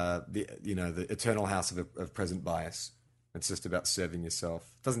 The Eternal House of Present Bias. It's just about serving yourself.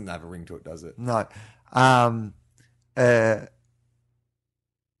 It doesn't have a ring to it, does it? no. How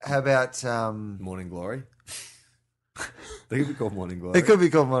about Morning Glory. They could be called Morning Glory. it could be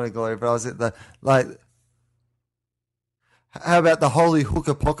called Morning Glory, but I was at the how about the Holy Hook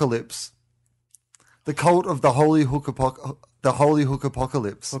Apocalypse? The cult of the holy hook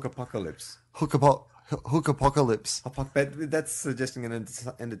apocalypse. Hook apocalypse. Hook apocalypse. But that's suggesting an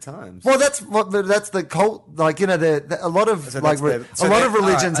end of times. Well, that's the cult. Like, you know, a lot of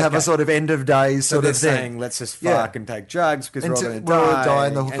religions have a sort of end of days sort of thing. Saying, let's just fuck and take drugs because we're all going to We'll die. die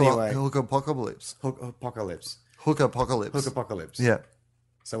in the anyway. hook apocalypse. Hook apocalypse. Hook apocalypse. Hook apocalypse. Yeah.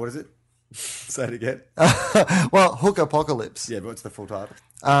 So what is it? Say it again. Well, hook apocalypse. Yeah, but what's the full title?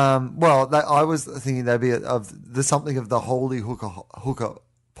 I was thinking they'd be something of the holy hook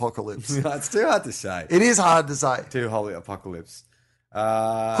apocalypse. It's too hard to say. It is hard to say. Too holy apocalypse.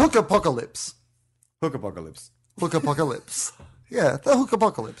 Hook apocalypse. Hook apocalypse. Hook apocalypse. Yeah, the hook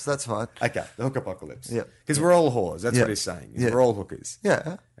apocalypse. That's fine. Okay, the hook apocalypse. Yeah. Because we're all whores. That's what he's saying. Yeah. We're all hookers.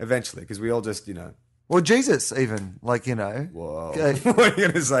 Yeah. Eventually, because we all just, Well, Jesus even, like, you know. Whoa. What are you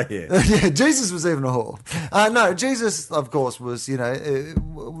going to say here? Yeah, Jesus was even a whore. No, Jesus, of course, was,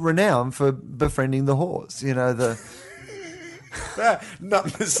 renowned for befriending the whores. You know, Not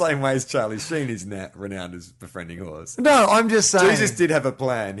in the same way as Charlie Sheen is now renowned as befriending whores. No, I'm just saying. Jesus did have a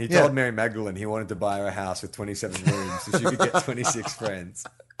plan. He told Mary Magdalene he wanted to buy her a house with 27 rooms so she could get 26 friends.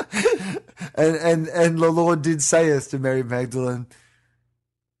 And the Lord did say this to Mary Magdalene.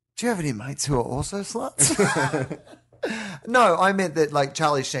 Do you have any mates who are also sluts? No, I meant that like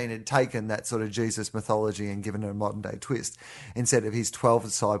Charlie Sheen had taken that sort of Jesus mythology and given it a modern day twist. Instead of his 12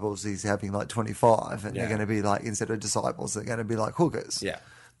 disciples, he's having like 25 and they're going to be like, instead of disciples, they're going to be like hookers. Yeah.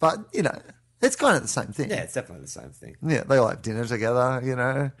 But, it's kind of the same thing. Yeah, it's definitely the same thing. Yeah, they all have dinner together,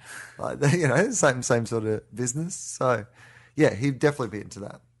 same sort of business. So, yeah, he'd definitely be into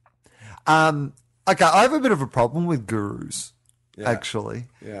that. Okay, I have a bit of a problem with gurus, actually.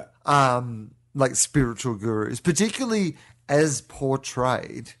 Yeah. Like spiritual gurus, particularly as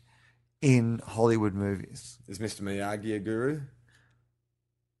portrayed in Hollywood movies. Is Mr. Miyagi a guru?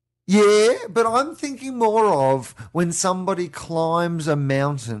 Yeah, but I'm thinking more of when somebody climbs a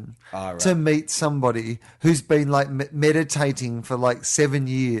mountain to meet somebody who's been like meditating for like 7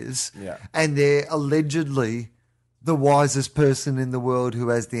 years, and they're allegedly the wisest person in the world who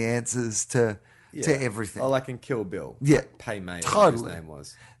has the answers to everything. Oh, like in Kill Bill. Yeah. Like Pei-Mei, Totally. his name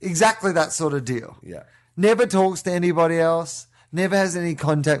was. Exactly that sort of deal. Yeah. Never talks to anybody else, never has any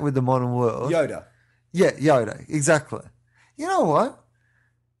contact with the modern world. Yoda. Yeah, Yoda, exactly. You know what?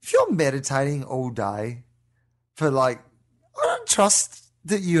 If you're meditating all day for like, I don't trust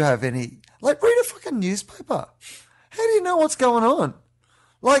that you have any, like read a fucking newspaper. How do you know what's going on?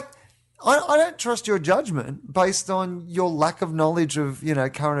 Like, I don't trust your judgment based on your lack of knowledge of,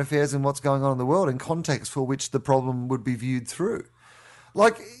 current affairs and what's going on in the world and context for which the problem would be viewed through.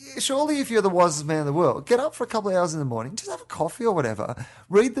 Like, surely if you're the wisest man in the world, get up for a couple of hours in the morning, just have a coffee or whatever,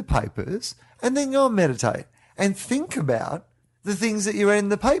 read the papers, and then go and meditate and think about the things that you read in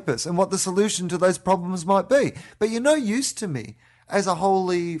the papers and what the solution to those problems might be. But you're no use to me as a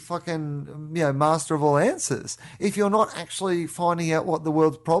holy fucking, master of all answers if you're not actually finding out what the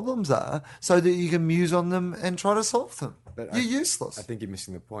world's problems are so that you can muse on them and try to solve them. But you're useless. I think you're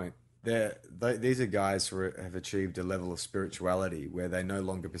missing the point. These are guys who have achieved a level of spirituality where they no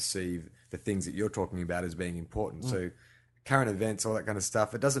longer perceive the things that you're talking about as being important. So current events, all that kind of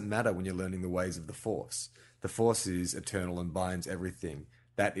stuff, it doesn't matter when you're learning the ways of the Force. The Force is eternal and binds everything.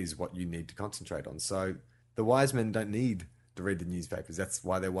 That is what you need to concentrate on. So the wise men don't need to read the newspapers. That's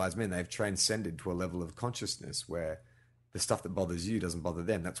why they're wise men. They've transcended to a level of consciousness where the stuff that bothers you doesn't bother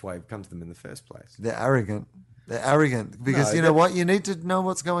them. That's why you've come to them in the first place. They're arrogant. They're arrogant because you know what? You need to know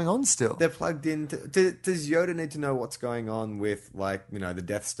what's going on still. They're plugged in. Does Yoda need to know what's going on with, like, the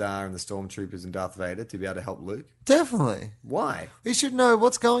Death Star and the Stormtroopers and Darth Vader to be able to help Luke? Definitely. Why? He should know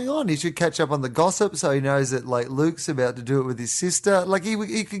what's going on. He should catch up on the gossip so he knows that, like, Luke's about to do it with his sister. Like,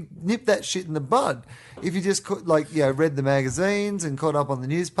 he could nip that shit in the bud if you just, read the magazines and caught up on the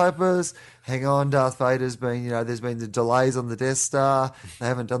newspapers. Hang on, Darth Vader's been, there's been the delays on the Death Star. They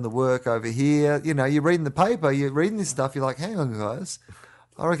haven't done the work over here. You're reading the paper, you're reading this stuff, you're like, hang on, guys.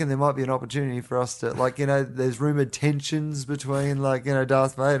 I reckon there might be an opportunity for us to, there's rumoured tensions between,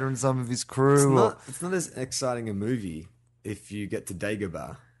 Darth Vader and some of his crew. It's not as exciting a movie if you get to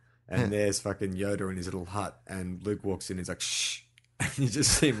Dagobah and there's fucking Yoda in his little hut and Luke walks in and he's like, shh. And you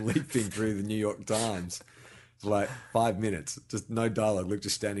just see him leaping through the New York Times for like 5 minutes. Just no dialogue. Luke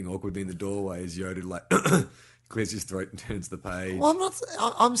just standing awkwardly in the doorway as Yoda, clears his throat and turns the page. Well,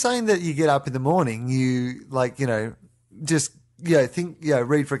 I'm saying that you get up in the morning, you, just...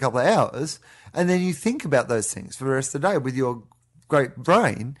 read for a couple of hours, and then you think about those things for the rest of the day. With your great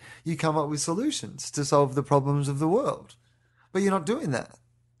brain, you come up with solutions to solve the problems of the world. But you're not doing that.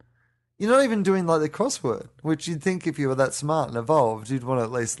 You're not even doing like the crossword, which you'd think if you were that smart and evolved, you'd want to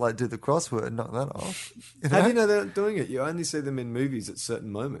at least like do the crossword and knock that off. How do you know they're not doing it? You only see them in movies at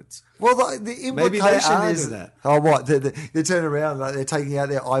certain moments. Well, the Maybe implication they are is doing that. Oh, what? They turn around like they're taking out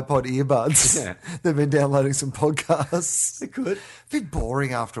their iPod earbuds. Yeah. They've been downloading some podcasts. They could. A bit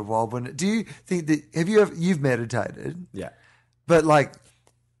boring after a while. Do you think that you've meditated? Yeah. But like,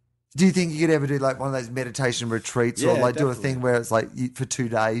 do you think you could ever do like one of those meditation retreats or Yeah, like do a definitely. thing where it's like for 2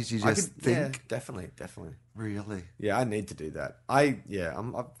 days you just think? Yeah, definitely. Really? Yeah, I need to do that. I'm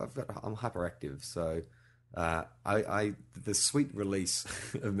hyperactive, so the sweet release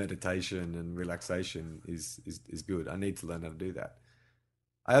of meditation and relaxation is good. I need to learn how to do that.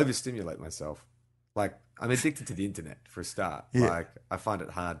 I overstimulate myself. Like I'm addicted to the internet for a start. Yeah. Like I find it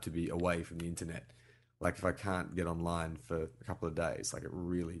hard to be away from the internet. Like if I can't get online for a couple of days, like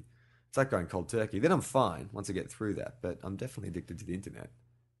it's like going cold turkey. Then I'm fine once I get through that, but I'm definitely addicted to the internet.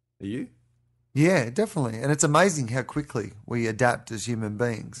 Are you? Yeah, definitely. And it's amazing how quickly we adapt as human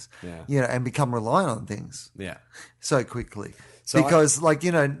beings. Yeah. And become reliant on things. Yeah. So quickly. So because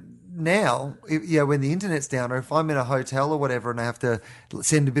now, when the internet's down or if I'm in a hotel or whatever and I have to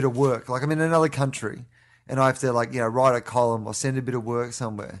send a bit of work, like I'm in another country and I have to write a column or send a bit of work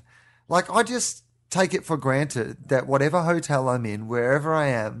somewhere, like I just take it for granted that whatever hotel I'm in, wherever I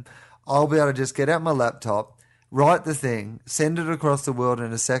am, I'll be able to just get out my laptop, write the thing, send it across the world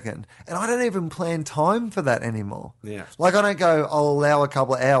in a second. And I don't even plan time for that anymore. Yeah. Like I don't go, I'll allow a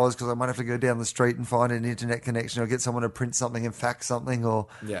couple of hours because I might have to go down the street and find an internet connection or get someone to print something and fax something or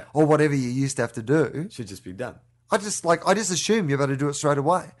whatever you used to have to do. Should just be done. I just assume you're able to do it straight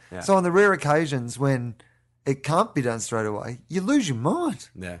away. Yeah. So on the rare occasions when it can't be done straight away, you lose your mind.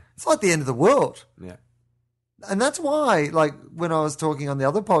 Yeah. It's like the end of the world. Yeah. And that's why, like, when I was talking on the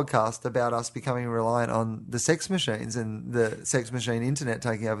other podcast about us becoming reliant on the sex machines and the sex machine internet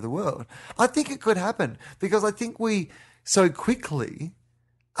taking over the world, I think it could happen because I think we so quickly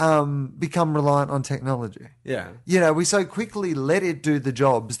become reliant on technology. Yeah. We so quickly let it do the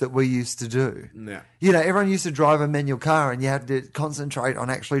jobs that we used to do. Yeah. Everyone used to drive a manual car and you had to concentrate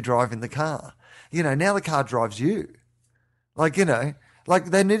on actually driving the car. Now the car drives you. Like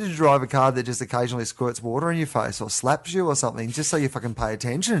they need to drive a car that just occasionally squirts water in your face or slaps you or something just so you fucking pay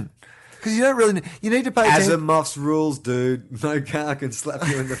attention. Because you don't really you need to pay attention. Asimov's rules, dude. No car can slap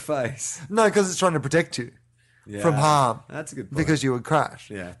you in the face. No, because it's trying to protect you from harm. That's a good point. Because you would crash.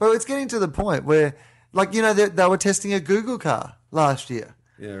 Yeah. But it's getting to the point where, they were testing a Google car last year.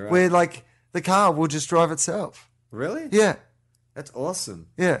 Yeah, right. Where, the car will just drive itself. Really? Yeah. That's awesome.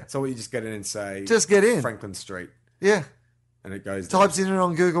 Yeah. So you just get in and say... Just get in. Franklin Street. Yeah. And it goes... Types in it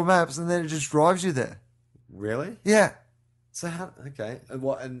on Google Maps and then it just drives you there. Really? Yeah. So how... Okay.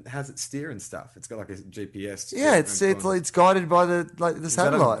 And how's it steer and stuff? It's got like a GPS. Yeah, it's guided by the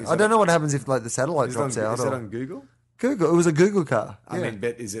satellite. I don't know what happens if the satellite drops out. Is that on Google? Google. It was a Google car. I mean,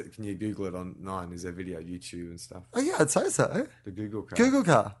 can you Google it online? Is there video, YouTube and stuff? Oh yeah, I'd say so. The Google car. Google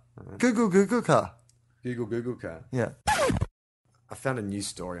car. Google car. Google car. Yeah. I found a news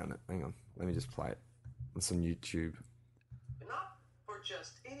story on it. Hang on. Let me just play it. It's on YouTube. Not for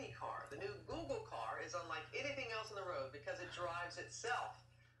just any car. The new Google car is unlike anything else on the road because it drives itself.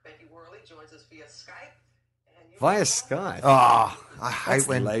 Becky Worley joins us via Skype. Via Skype? Oh, I hate That's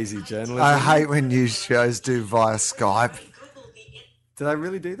when lazy journalism. I hate when news shows do via Skype. Did I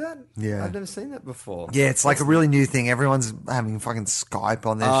really do that? Yeah. I've never seen that before. Yeah, it's like a really new thing. Everyone's having fucking Skype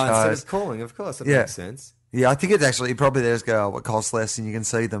on their Instead shows. of calling, of course. That Yeah. makes sense. Yeah, I think it's actually probably they just go, oh, it costs less and you can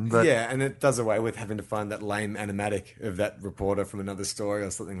see them. But Yeah, and it does away with having to find that lame animatic of that reporter from another story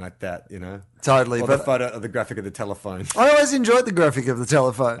or something like that, totally. Or But the photo of the graphic of the telephone. I always enjoyed the graphic of the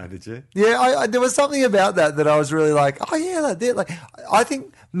telephone. Oh, did you? Yeah, I there was something about that I was really like, oh yeah, I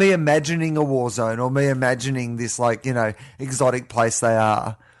think me imagining a war zone or me imagining this exotic place they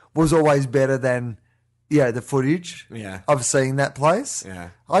are was always better than the footage of seeing that place. Yeah.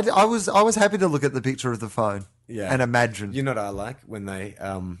 I was happy to look at the picture of the phone and imagine. You know what I like? When they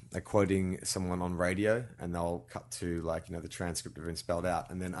are quoting someone on radio and they'll cut to the transcript of it spelled out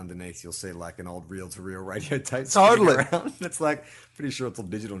and then underneath you'll see an old reel-to-reel radio tape. Totally. Around. It's pretty sure it's all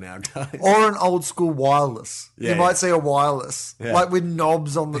digital now, guys. Or an old school wireless. Yeah, you might see a wireless, Yeah. with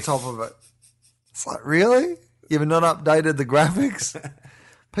knobs on the top of it. It's really? You've not updated the graphics?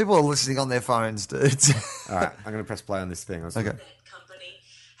 People are listening on their phones, dudes. All right, I'm going to press play on this thing. Okay. That company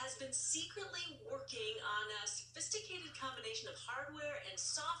has been secretly working on a sophisticated combination of hardware and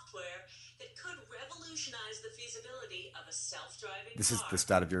software that could revolutionize the feasibility of a self-driving This is car. the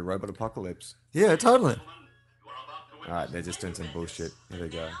start of your robot apocalypse. Yeah, totally. All right, they're just doing some bullshit. Here they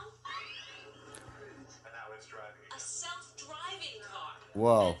go. Now, a self-driving car.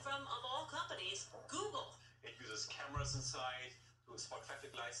 Whoa. And from, of all cameras inside to spot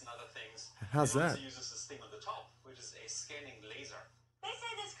traffic lights and other things. How's it that? also uses this thing on the top, which is a scanning laser. They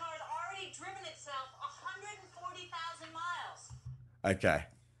say this car has already driven itself 140,000 miles. Okay.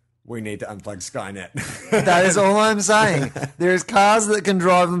 We need to unplug Skynet. That is all I'm saying. There's cars that can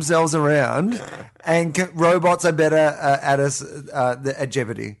drive themselves around, and robots are better at us at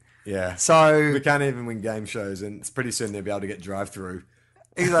Jeopardy. Yeah. So we can't even win game shows, and it's pretty soon they'll be able to get drive-through.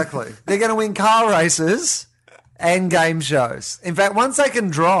 exactly, they're going to win car races and game shows. In fact, once they can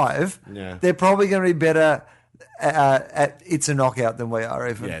drive, Yeah. they're probably going to be better at It's a Knockout than we are,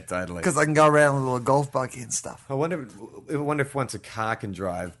 even. Yeah, totally. Because they can go around with a little golf buggy and stuff. I wonder if once a car can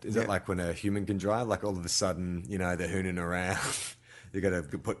drive, is it like when a human can drive? Like all of a sudden, they're hooning around. You got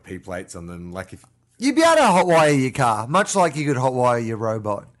to put P plates on them. Like if You'd be able to hotwire your car, much like you could hotwire your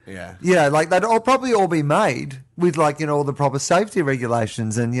robot. Yeah. Like they'd probably all be made with all the proper safety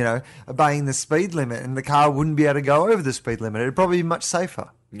regulations and, obeying the speed limit, and the car wouldn't be able to go over the speed limit. It'd probably be much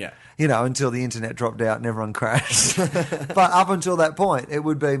safer. Yeah. Until the internet dropped out and everyone crashed. But up until that point, it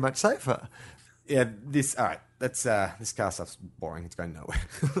would be much safer. Yeah, all right. That's this car stuff's boring. It's going nowhere.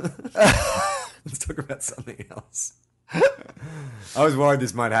 Let's talk about something else. I was worried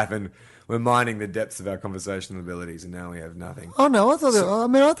this might happen. We're mining the depths of our conversational abilities, and now we have nothing. Oh no, I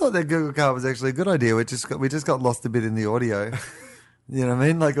thought that Google car was actually a good idea. We just got lost a bit in the audio. You know what I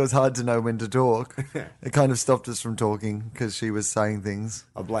mean? Like, it was hard to know when to talk. It kind of stopped us from talking because she was saying things.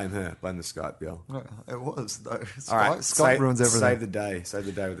 I'll blame her. Blame the Skype girl. It was, though. All right. Skype ruins everything. Save the day. Save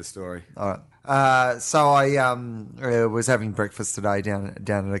the day with the story. All right. So I was having breakfast today down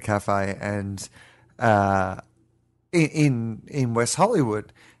at a cafe and in West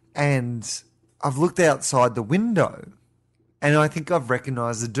Hollywood, and I've looked outside the window, and I think I've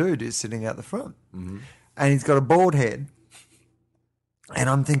recognised the dude who's sitting out the front, and he's got a bald head. And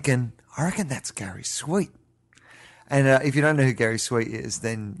I'm thinking, I reckon that's Gary Sweet. And if you don't know who Gary Sweet is,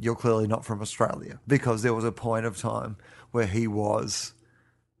 then you're clearly not from Australia, because there was a point of time where he was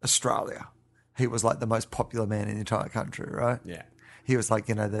Australia. He was like the most popular man in the entire country, right? Yeah. He was like,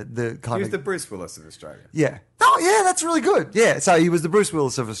 the kind He was of... the Bruce Willis of Australia. Yeah. Oh, yeah, that's really good. Yeah, so he was the Bruce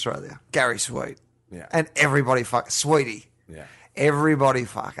Willis of Australia. Gary Sweet. Yeah. And everybody Sweetie. Yeah. Everybody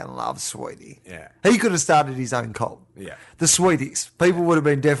fucking loves Sweetie. Yeah. He could have started his own cult. Yeah. The Sweeties. People would have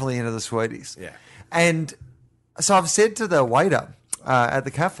been definitely into the Sweeties. Yeah. And so I've said to the waiter at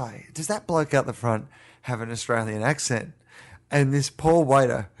the cafe, does that bloke out the front have an Australian accent? And this poor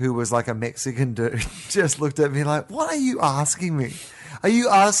waiter, who was like a Mexican dude, just looked at me like, what are you asking me? Are you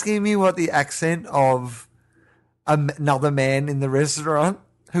asking me what the accent of another man in the restaurant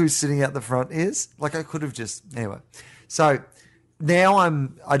who's sitting out the front is? Like, I could have just... Anyway. So... Now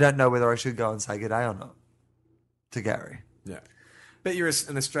I don't know whether I should go and say good day or not to Gary. Yeah. But you're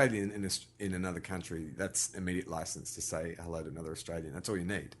an Australian in another country. That's immediate license to say hello to another Australian. That's all you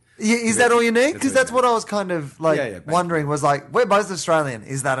need. Yeah, is that all you need? Because that's what I was kind of wondering, was like, we're both Australian.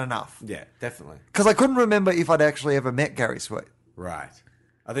 Is that enough? Yeah, definitely. Because I couldn't remember if I'd actually ever met Gary Sweet. Right.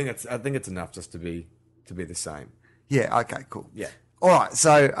 I think it's enough just to be the same. Yeah, okay, cool. Yeah. All right,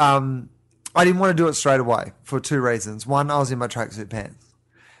 so I didn't want to do it straight away for two reasons. One, I was in my tracksuit pants,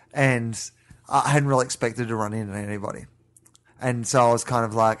 and I hadn't really expected to run into anybody. And so I was kind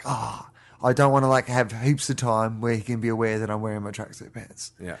of like, I don't want to have heaps of time where he can be aware that I'm wearing my tracksuit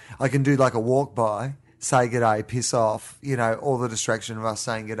pants. Yeah. I can do like a walk by, say good day, piss off, all the distraction of us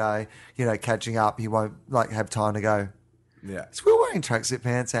saying good day, catching up. He won't have time to go, Yeah. so we're wearing tracksuit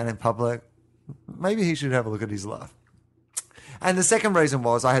pants out in public. Maybe he should have a look at his life. And the second reason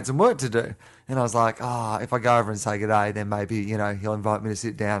was I had some work to do. And I was like, if I go over and say good day, then maybe, he'll invite me to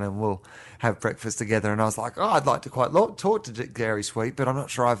sit down and we'll have breakfast together. And I was like, I'd like to quite talk to Gary Sweet, but I'm not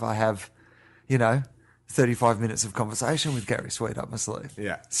sure if I have, 35 minutes of conversation with Gary Sweet up my sleeve.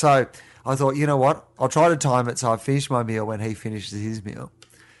 Yeah. So I thought, you know what? I'll try to time it so I finish my meal when he finishes his meal.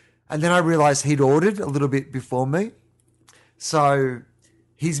 And then I realised he'd ordered a little bit before me. So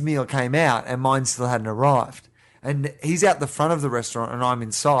his meal came out and mine still hadn't arrived. And he's out the front of the restaurant and I'm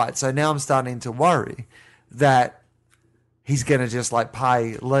inside. So now I'm starting to worry that he's going to just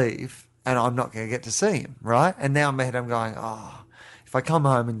pay, leave, and I'm not going to get to see him, right? And now in my head I'm going, if I come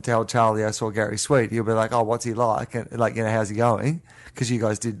home and tell Charlie I saw Gary Sweet, he'll be like, what's he like? And how's he going? Because you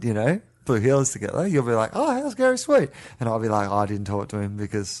guys did, Blue Hills together. You'll be like, how's Gary Sweet? And I'll be like, I didn't talk to him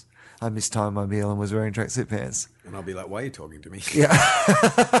because I mistimed my meal and was wearing tracksuit pants. And I'll be like, why are you talking to me? Yeah.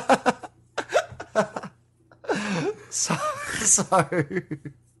 So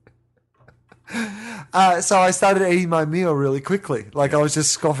I started eating my meal really quickly. I was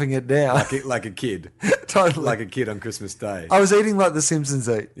just scoffing it down. Like a kid. Totally. Like a kid on Christmas Day. I was eating like the Simpsons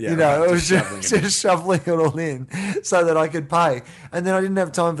eat. Yeah, you know, right, I was just shoveling it in. just shoveling it all in so that I could pay. And then I didn't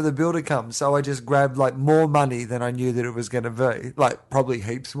have time for the bill to come, so I just grabbed like more money than I knew that it was going to be. Like probably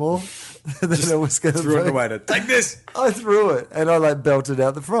heaps more than it was going to be. Threw it away to take this. I threw it and I like belted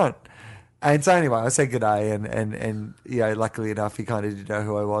out the front. And so anyway, I said good day and you know, luckily enough, he kind of didn't know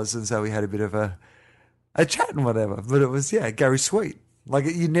who I was, and so we had a bit of a chat and whatever. But it was Gary Sweet. Like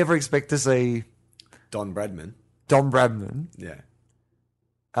you never expect to see Don Bradman. Yeah.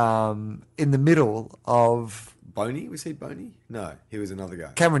 In the middle of Boney? Was he Boney? No, he was another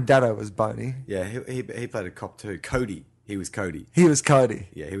guy. Cameron Daddo was Boney. Yeah, he played a cop too. Cody. He was Cody. He was Cody.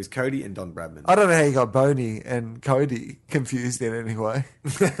 Yeah, he was Cody and Don Bradman. I don't know how you got Boney and Cody confused in any way.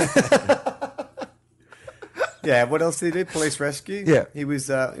 Yeah, what else did he do? Police Rescue? Yeah. He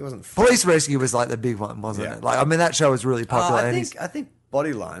wasn't... Police Rescue was like the big one, wasn't Yeah. it? Like, I mean, that show was really popular. and I think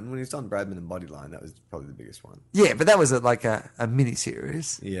Bodyline, when he was Don Bradman and Bodyline, that was probably the biggest one. yeah, but that was like a mini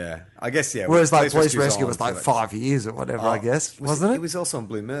series. Yeah, I guess, yeah. Whereas like Police Rescue's Rescue on was like for 5 years or whatever, I guess. Wasn't He it? was also on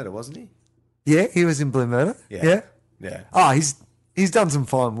Blue Murder, wasn't he? Yeah, he was in Blue Murder. Yeah. Yeah. Yeah. Oh, he's done some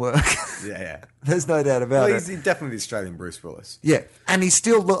fine work. Yeah. There's no doubt about Well, it. he's definitely the Australian Bruce Willis. Yeah, and he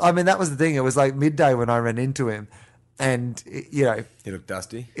still I mean, that was the thing. It was like midday when I ran into him, and you know, He looked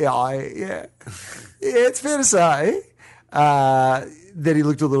dusty. yeah, it's fair to say that he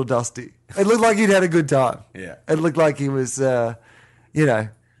looked a little dusty. It looked like he'd had a good time. Yeah. It looked like he was, you know,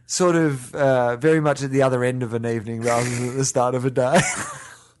 sort of very much at the other end of an evening rather than at the start of a day.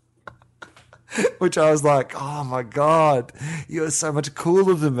 Which I was like, oh my God, you're so much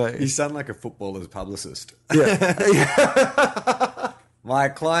cooler than You me. sound like a footballer's publicist. Yeah. My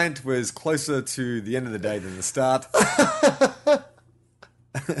client was closer to the end of the day than the start.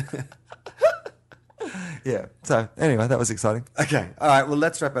 Yeah. So anyway, that was exciting. Okay. All right. Well,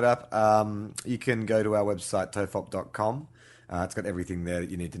 let's wrap it up. You can go to our website, tofop.com. It's got everything there that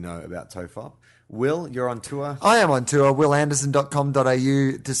you need to know about TOFOP. Will, you're on tour. I am on tour,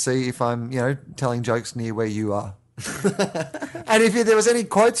 willanderson.com.au, to see if I'm, you know, telling jokes near where you are. And if there was any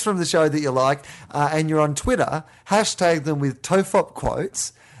quotes from the show that you like, and you're on Twitter, hashtag them with TOFOP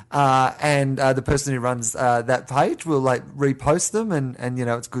quotes, and the person who runs that page will like repost them, and you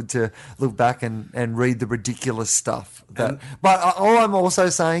know, it's good to look back and read the ridiculous stuff. But all I'm also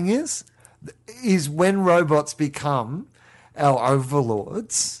saying is when robots become our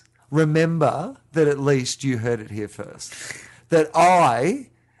overlords, remember that at least you heard it here first. That I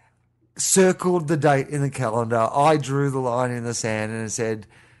circled the date in the calendar. I drew the line in the sand and said,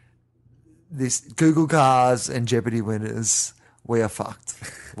 this Google cars and Jeopardy winners, we are fucked.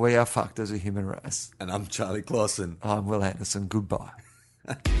 We are fucked as a human race. And I'm Charlie Clausen. I'm Will Anderson. Goodbye.